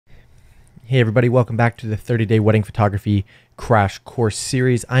Hey everybody, welcome back to the 30-day wedding photography crash course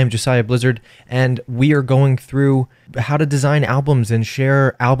series. I am Josiah Blizzard, and we are going through how to design albums and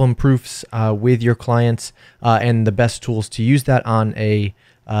share album proofs with your clients and the best tools to use that on a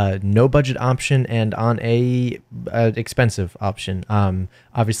no budget option and on a expensive option.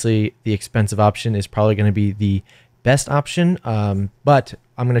 Obviously, the expensive option is probably going to be the best option, but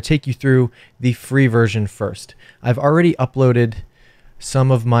I'm going to take you through the free version first. I've already uploaded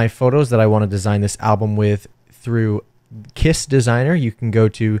some of my photos that I want to design this album with through Kiss Designer. You can go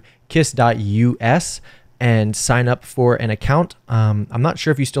to kiss.us and sign up for an account. I'm not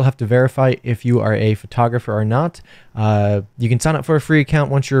sure if you still have to verify if you are a photographer or not. You can sign up for a free account.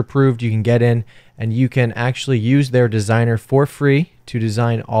 Once you're approved, you can get in and you can actually use their designer for free to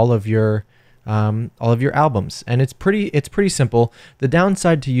design all of your albums. And it's pretty simple. The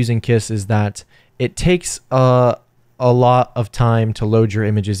downside to using Kiss is that it takes a lot of time to load your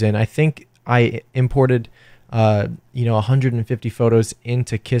images in. I think I imported 150 photos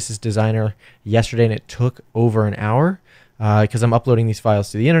into Kiss's Designer yesterday, and it took over an hour because I'm uploading these files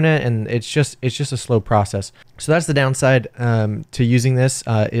to the internet, and it's just a slow process. So that's the downside to using this.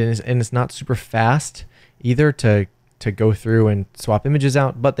 And it's not super fast either to go through and swap images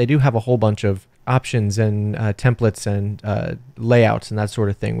out, but they do have a whole bunch of options and templates and layouts and that sort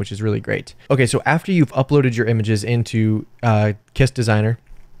of thing, which is really great. Okay, so after you've uploaded your images into Kiss Designer,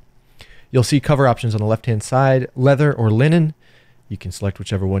 you'll see cover options on the left-hand side, leather or linen. You can select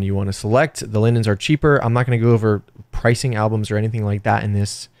whichever one you want to select. The linens are cheaper. I'm not going to go over pricing albums or anything like that in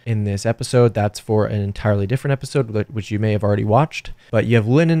this episode. That's for an entirely different episode, which you may have already watched. But you have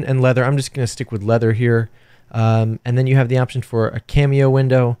linen and leather. I'm just going to stick with leather here. And then you have the option for a cameo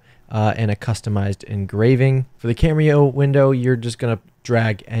window and a customized engraving. For the cameo window, you're just going to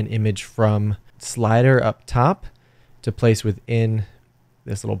drag an image from slider up top to place within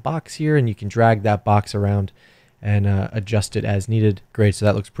this little box here, and you can drag that box around and adjust it as needed. Great, so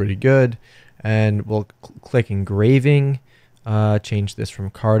that looks pretty good. And we'll click engraving, change this from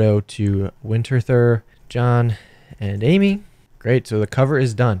Cardo to Winterthur, John, and Amy. Great, so the cover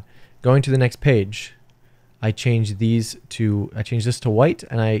is done. Going to the next page, I change this to white,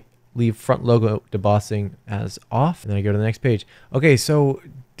 and I leave front logo debossing as off, and then I go to the next page. Okay, so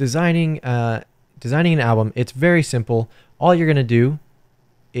designing an album, it's very simple. All you're gonna do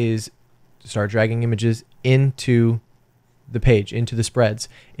is start dragging images into the page, into the spreads.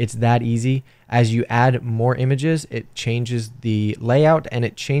 It's that easy. As you add more images, it changes the layout, and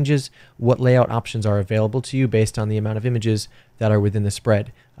it changes what layout options are available to you based on the amount of images that are within the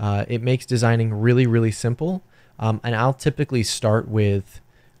spread. It makes designing really, really simple. And I'll typically start with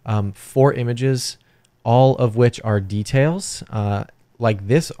 4 images, all of which are details. Like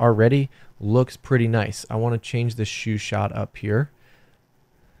this already looks pretty nice. I want to change the shoe shot up here.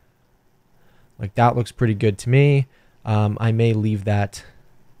 Like that looks pretty good to me. I may leave it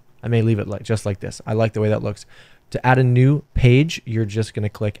just like this. I like the way that looks. To add a new page, you're just going to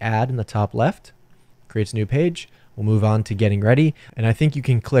click add in the top left. Creates a new page. We'll move on to getting ready. And I think you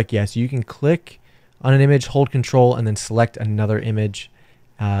can click, yes, you can click on an image, hold control, and then select another image.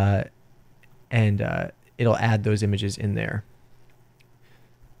 It'll add those images in there.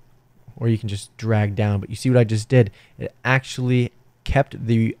 Or you can just drag down. But you see what I just did? It actually kept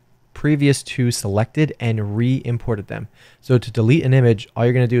the previous 2 selected and re-imported them. So to delete an image, all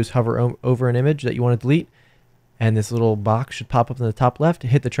you're going to do is hover over an image that you want to delete, and this little box should pop up in the top left,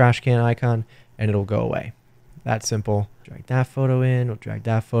 hit the trash can icon, and it'll go away. That simple. Drag that photo in, we'll drag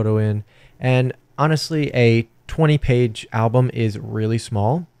that photo in. And honestly, a 20-page album is really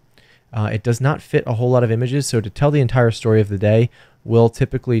small. It does not fit a whole lot of images, so to tell the entire story of the day, we'll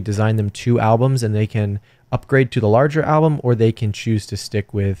typically design them 2 albums, and they can upgrade to the larger album, or they can choose to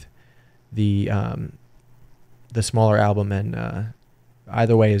stick with the smaller album, and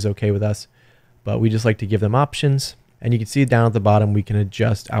either way is okay with us, but we just like to give them options. And you can see down at the bottom we can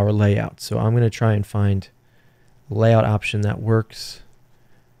adjust our layout. So I'm going to try and find a layout option that works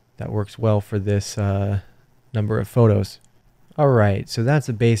well for this number of photos. Alright, so that's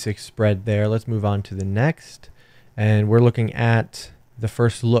a basic spread there. Let's move on to the next, and we're looking at the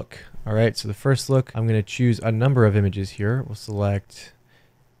first look. Alright, so the first look, I'm going to choose a number of images here. We'll select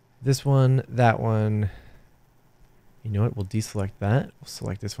this one, that one. You know what? We'll deselect that. We'll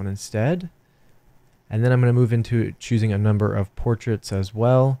select this one instead. And then I'm going to move into choosing a number of portraits as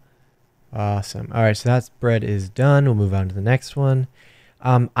well. Awesome. All right, so that spread is done. We'll move on to the next one.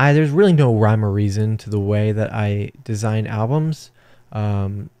 There's really no rhyme or reason to the way that I design albums.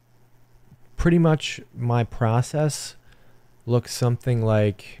 Pretty much my process looks something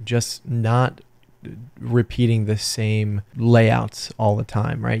like just not repeating the same layouts all the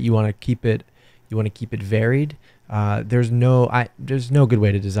time, right? You want to keep it varied. There's no good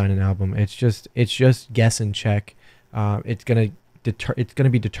way to design an album. It's just guess and check. It's gonna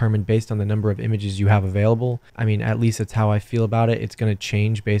be determined based on the number of images you have available. I mean, at least that's how I feel about it. It's gonna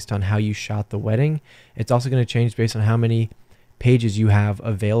change based on how you shot the wedding. It's also gonna change based on how many pages you have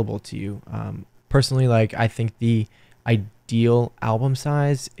available to you. Personally, like, I think the ideal album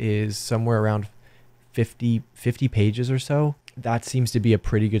size is somewhere around 50 pages or so. That seems to be a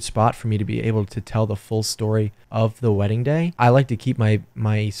pretty good spot for me to be able to tell the full story of the wedding day. I like to keep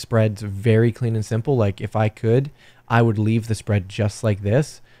my spreads very clean and simple. Like, if I could, I would leave the spread just like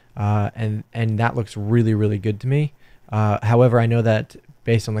this, and that looks really, really good to me. However, I know that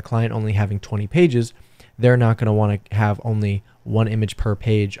based on the client only having 20 pages, they're not going to want to have only one image per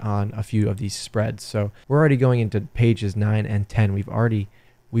page on a few of these spreads. So we're already going into pages 9 and 10. We've already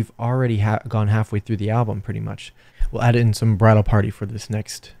gone halfway through the album pretty much. We'll add in some bridal party for this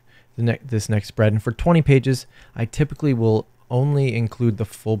next spread. And for 20 pages, I typically will only include the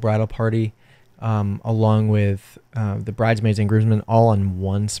full bridal party along with the bridesmaids and groomsmen all on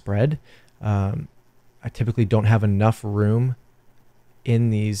one spread. I typically don't have enough room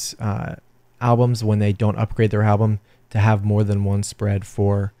in these albums when they don't upgrade their album to have more than one spread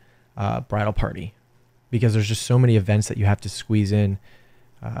for bridal party, because there's just so many events that you have to squeeze in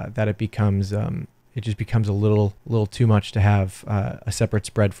that it just becomes a little too much to have a separate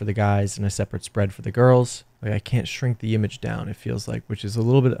spread for the guys and a separate spread for the girls. Like, I can't shrink the image down, it feels like, which is a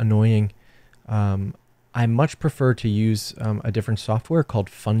little bit annoying. I much prefer to use a different software called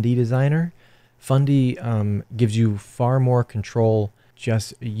Fundy Designer. Fundy gives you far more control,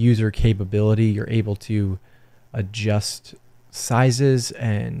 just user capability. You're able to adjust sizes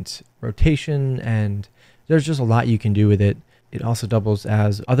and rotation, and there's just a lot you can do with it. It also doubles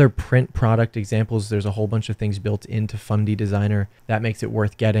as other print product examples. There's a whole bunch of things built into Fundy Designer that makes it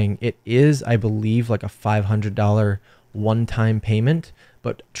worth getting. It is, I believe, like a $500 one-time payment,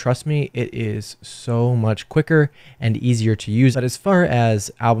 but trust me, it is so much quicker and easier to use. But as far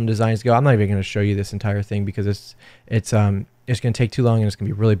as album designs go, I'm not even going to show you this entire thing because it's going to take too long and it's going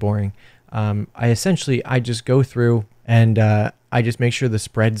to be really boring. I just go through and I just make sure the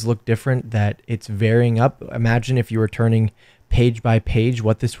spreads look different, that it's varying up. Imagine if you were turning page by page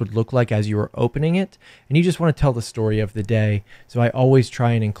what this would look like as you were opening it, and you just want to tell the story of the day. So I always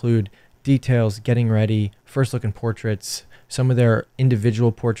try and include details, getting ready, first look and portraits, some of their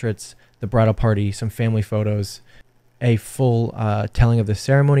individual portraits, the bridal party, some family photos, a full telling of the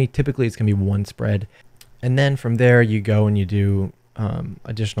ceremony. Typically it's going to be one spread, and then from there you go and you do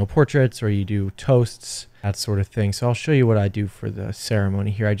additional portraits, or you do toasts, that sort of thing. So I'll show you what I do for the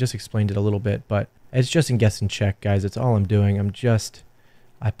ceremony here. I just explained it a little bit, but it's just in guess and check, guys. That's all I'm doing.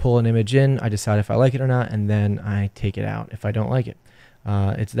 I pull an image in, I decide if I like it or not, and then I take it out if I don't like it.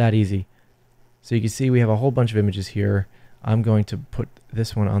 It's that easy. So you can see we have a whole bunch of images here. I'm going to put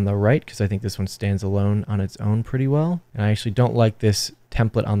this one on the right because I think this one stands alone on its own pretty well. And I actually don't like this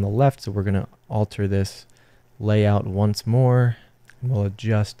template on the left, so we're going to alter this layout once more. And we'll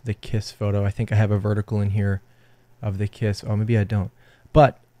adjust the kiss photo. I think I have a vertical in here of the kiss. Oh, maybe I don't.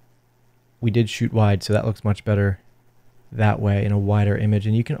 But we did shoot wide, so that looks much better that way in a wider image.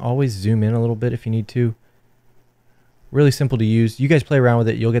 And you can always zoom in a little bit if you need to. Really simple to use. You guys play around with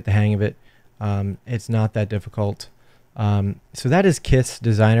it. You'll get the hang of it. It's not that difficult. So that is Kiss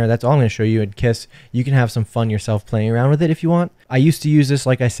Designer. That's all I'm going to show you in Kiss. You can have some fun yourself playing around with it if you want. I used to use this,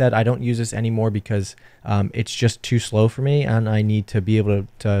 like I said. I don't use this anymore because it's just too slow for me, and I need to be able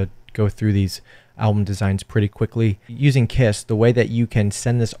to go through these album designs pretty quickly. Using Kiss, the way that you can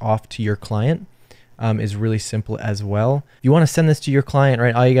send this off to your client is really simple as well. If you want to send this to your client,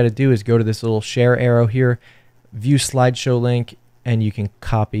 right, all you got to do is go to this little share arrow here, view slideshow link, and you can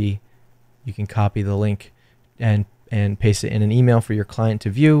copy the link and paste it in an email for your client to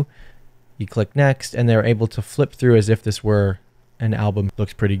view. You click next, and they're able to flip through as if this were an album.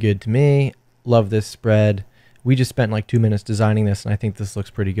 Looks pretty good to me. Love this spread. We just spent like 2 minutes designing this, and I think this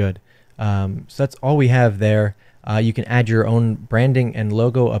looks pretty good. So that's all we have there. You can add your own branding and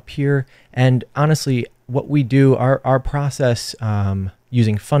logo up here. And honestly, what we do, our process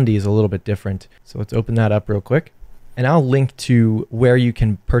using Fundy is a little bit different. So let's open that up real quick. And I'll link to where you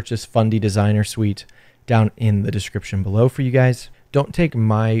can purchase Fundy Designer Suite down in the description below for you guys. Don't take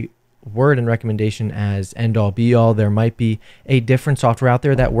my word and recommendation as end all be all. There might be a different software out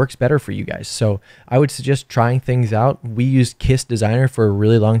there that works better for you guys. So I would suggest trying things out. We used Kiss Designer for a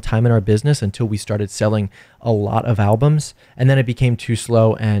really long time in our business until we started selling a lot of albums, and then it became too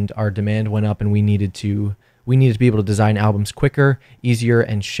slow and our demand went up and we needed to we needed to be able to design albums quicker, easier,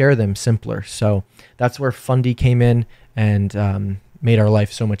 and share them simpler. So that's where Fundy came in and made our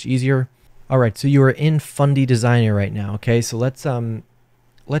life so much easier. All right, so you are in Fundy Designer right now. Okay, so let's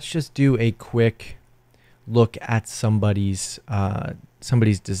just do a quick look at somebody's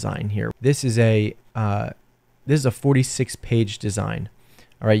design here. This is a 46-page design.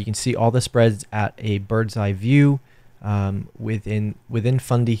 All right, you can see all the spreads at a bird's eye view within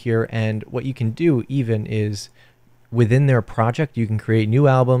Fundy here, and what you can do even is within their project you can create new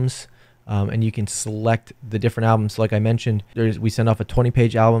albums, and you can select the different albums. So like I mentioned, we send off a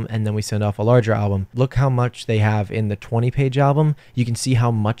 20-page album and then we send off a larger album. Look how much they have in the 20-page album. You can see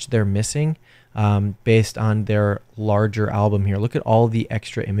how much they're missing based on their larger album here. Look at all the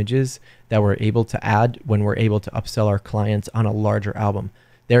extra images that we're able to add when we're able to upsell our clients on a larger album.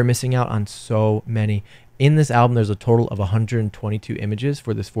 They're missing out on so many. In this album, there's a total of 122 images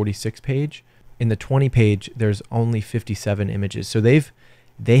for this 46-page. In the 20-page, there's only 57 images. So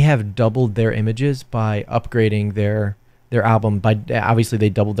they have doubled their images by upgrading their album. Obviously, they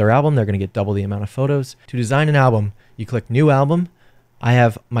doubled their album. They're going to get double the amount of photos. To design an album, you click New Album. I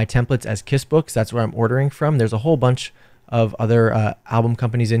have my templates as Kiss Books. That's where I'm ordering from. There's a whole bunch of other album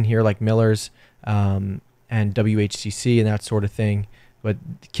companies in here like Miller's and WHCC and that sort of thing. But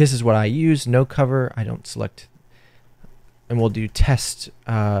Kiss is what I use. No cover. I don't select. And we'll do test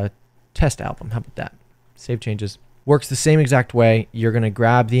album. How about that? Save changes. Works the same exact way. You're going to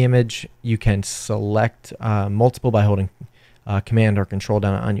grab the image. You can select multiple by holding Command or Control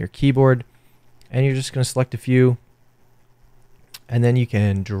down on your keyboard. And you're just going to select a few. And then you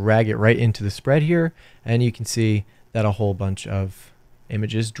can drag it right into the spread here. And you can see that a whole bunch of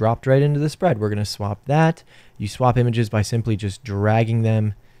images dropped right into the spread. We're going to swap that. You swap images by simply just dragging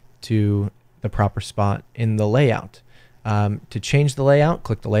them to the proper spot in the layout. To change the layout,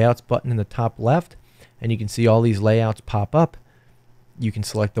 click the Layouts button in the top left, and you can see all these layouts pop up. You can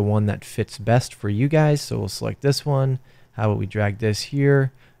select the one that fits best for you guys. So we'll select this one. How about we drag this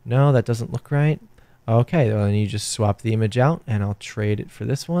here? No, that doesn't look right. Okay, well, then you just swap the image out, and I'll trade it for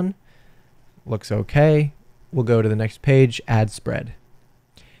this one. Looks okay. We'll go to the next page, Add Spread.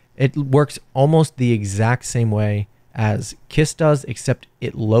 It works almost the exact same way as Kiss does, except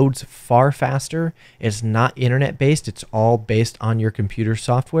it loads far faster. It's not internet based. It's all based on your computer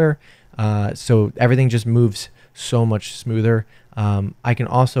software. So everything just moves so much smoother. I can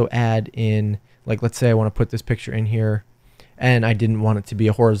also add in, like, let's say I want to put this picture in here and I didn't want it to be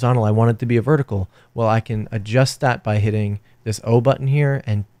a horizontal. I want it to be a vertical. Well, I can adjust that by hitting this O button here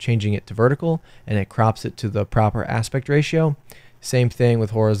and changing it to vertical, and it crops it to the proper aspect ratio. Same thing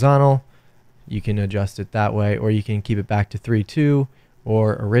with horizontal. You can adjust it that way, or you can keep it back to 3:2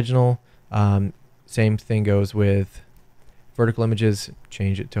 or original. Same thing goes with vertical images.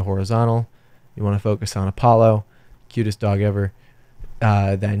 Change it to horizontal. You want to focus on Apollo, cutest dog ever.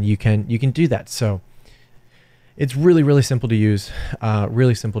 Then you can do that. So it's really simple to use.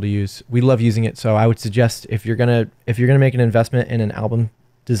 Really simple to use. We love using it. So I would suggest if you're gonna make an investment in an album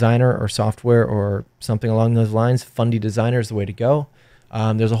designer or software or something along those lines, Fundy Designer is the way to go.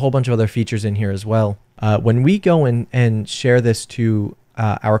 There's a whole bunch of other features in here as well. When we go in and share this to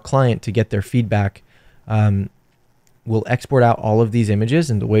our client to get their feedback, we'll export out all of these images,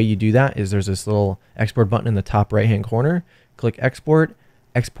 and the way you do that is there's this little export button in the top right hand corner. Click export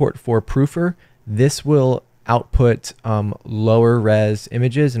for proofer. This will output lower res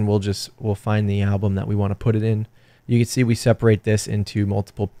images, and we'll find the album that we want to put it in. You can see we separate this into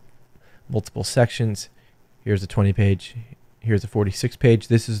multiple sections. Here's a 20-page. Here's a 46-page.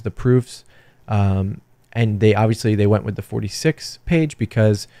 This is the proofs. And they went with the 46-page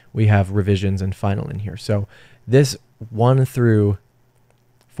because we have revisions and final in here. So this 1 through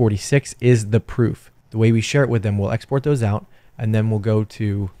 46 is the proof. The way we share it with them, we'll export those out, and then we'll go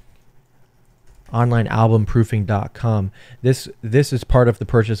to onlinealbumproofing.com. This is part of the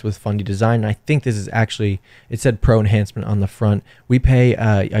purchase with Fundy Design. I think this is actually, it said Pro Enhancement on the front. We pay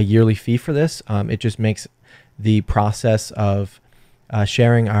a yearly fee for this. It just makes the process of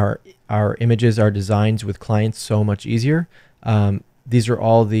sharing our images, our designs with clients so much easier. These are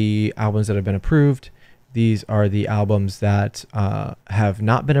all the albums that have been approved. These are the albums that have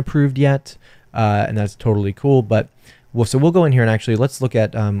not been approved yet, and that's totally cool. But we'll go in here and actually let's look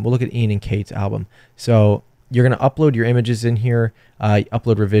at Ian and Kate's album. So you're going to upload your images in here.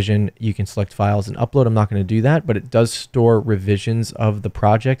 Upload revision. You can select files and upload. I'm not going to do that, but it does store revisions of the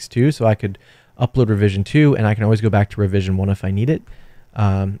projects too. So I could upload revision 2, and I can always go back to revision 1 if I need it.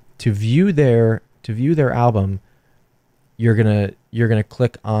 To view their album, you're gonna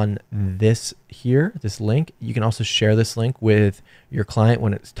click on this here, this link. You can also share this link with your client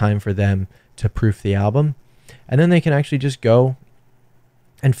when it's time for them to proof the album. And then they can actually just go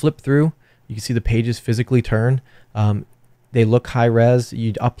and flip through. You can see the pages physically turn. They look high res.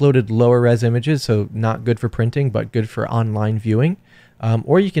 You'd uploaded lower res images, so not good for printing, but good for online viewing.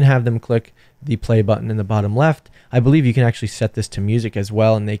 Or you can have them click the play button in the bottom left. I believe you can actually set this to music as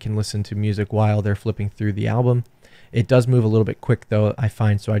well, and they can listen to music while they're flipping through the album. It does move a little bit quick though, I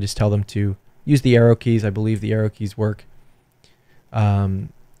find, so I just tell them to use the arrow keys. I believe the arrow keys work.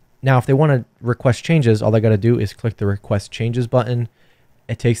 Now, if they want to request changes, all they got to do is click the request changes button.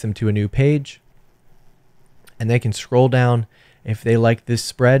 It takes them to a new page, and they can scroll down. If they like this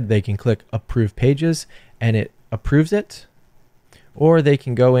spread, they can click approve pages and it approves it. Or they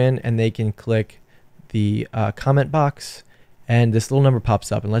can go in and they can click the comment box, and this little number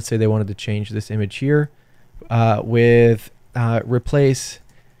pops up. And let's say they wanted to change this image here with replace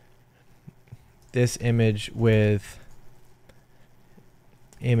this image with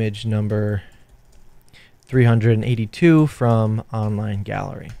image number 382 from online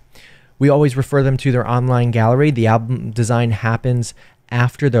gallery. We always refer them to their online gallery. The album design happens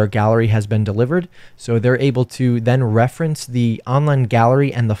after their gallery has been delivered, so they're able to then reference the online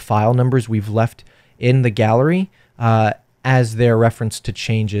gallery and the file numbers we've left in the gallery as their reference to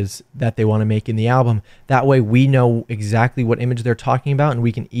changes that they want to make in the album. That way we know exactly what image they're talking about, and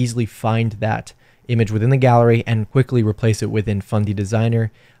we can easily find that image within the gallery and quickly replace it within Fundy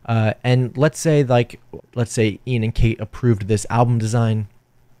Designer. And let's say Ian and Kate approved this album design.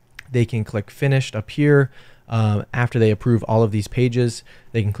 They can click finished up here. After they approve all of these pages,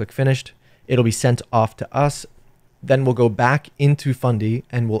 they can click finished. It'll be sent off to us. Then we'll go back into Fundy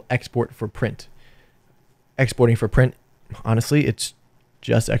and we'll export for print. Exporting for print, honestly, it's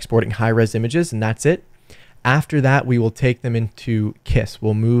just exporting high-res images, and that's it. After that, we will take them into KISS.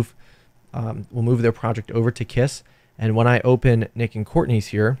 We'll move their project over to KISS. And when I open Nick and Courtney's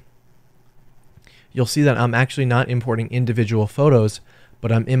here, you'll see that I'm actually not importing individual photos,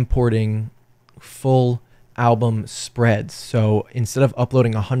 but I'm importing full album spreads. So instead of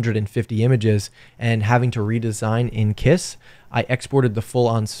uploading 150 images and having to redesign in KISS, I exported the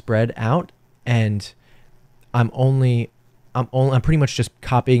full-on spread out, and I'm pretty much just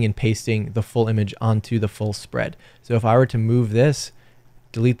copying and pasting the full image onto the full spread. So if I were to move this,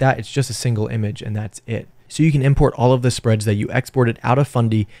 delete that, it's just a single image and that's it. So you can import all of the spreads that you exported out of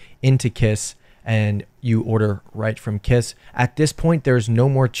Fundy into KISS, and you order right from KISS. At this point, there's no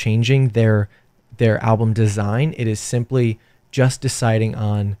more changing their album design. It is simply just deciding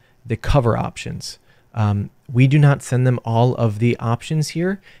on the cover options. We do not send them all of the options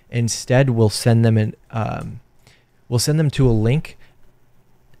here. Instead, we'll send them to a link,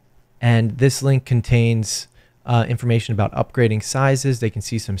 and this link contains information about upgrading sizes. They can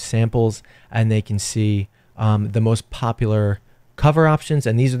see some samples, and they can see the most popular cover options,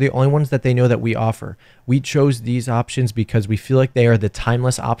 and these are the only ones that they know that we offer. We chose these options because we feel like they are the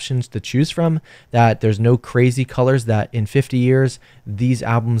timeless options to choose from, that there's no crazy colors, that in 50 years these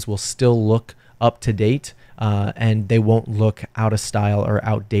albums will still look up to date, and they won't look out of style or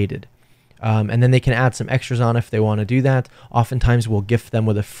outdated. And then they can add some extras on if they want to do that. Oftentimes we'll gift them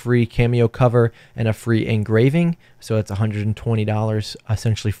with a free cameo cover and a free engraving. So it's $120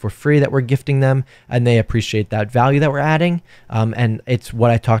 essentially for free that we're gifting them, and they appreciate that value that we're adding. And it's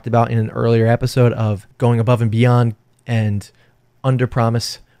what I talked about in an earlier episode of going above and beyond and under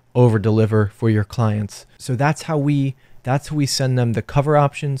promise, over deliver for your clients. So that's how we send them the cover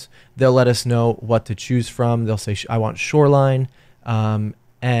options. They'll let us know what to choose from. They'll say, I want shoreline,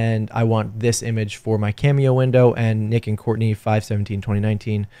 and I want this image for my cameo window, and Nick and Courtney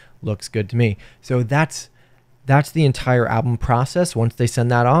 5/17/2019 looks good to me. So that's the entire album process. Once they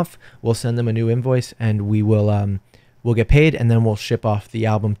send that off, we'll send them a new invoice, and we'll get paid, and then we'll ship off the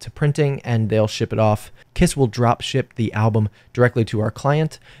album to printing, and they'll ship it off. KISS will drop ship the album directly to our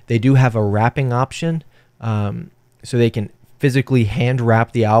client. They do have a wrapping option, so they can physically hand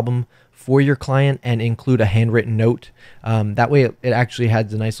wrap the album for your client and include a handwritten note. That way it actually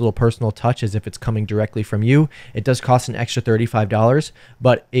has a nice little personal touch as if it's coming directly from you. It does cost an extra $35,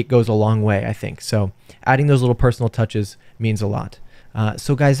 but it goes a long way, I think. So adding those little personal touches means a lot.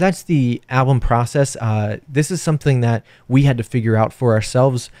 So guys, that's the album process. This is something that we had to figure out for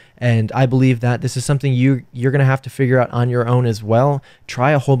ourselves, and I believe that this is something you're going to have to figure out on your own as well.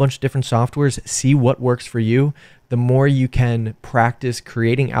 Try a whole bunch of different softwares, see what works for you. The more you can practice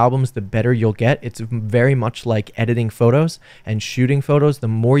creating albums, the better you'll get. It's very much like editing photos and shooting photos. The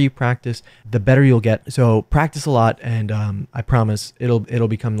more you practice, the better you'll get. So practice a lot, and I promise it'll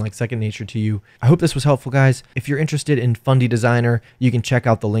become like second nature to you. I hope this was helpful, guys. If you're interested in Fundy Designer, you can check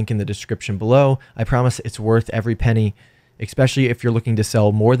out the link in the description below. I promise it's worth every penny. especially if you're looking to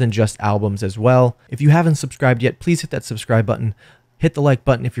sell more than just albums as well. If you haven't subscribed yet, please hit that subscribe button, hit the like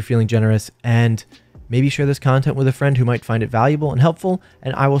button if you're feeling generous, and maybe share this content with a friend who might find it valuable and helpful.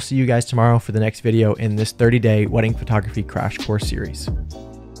 And I will see you guys tomorrow for the next video in this 30-day wedding photography crash course series.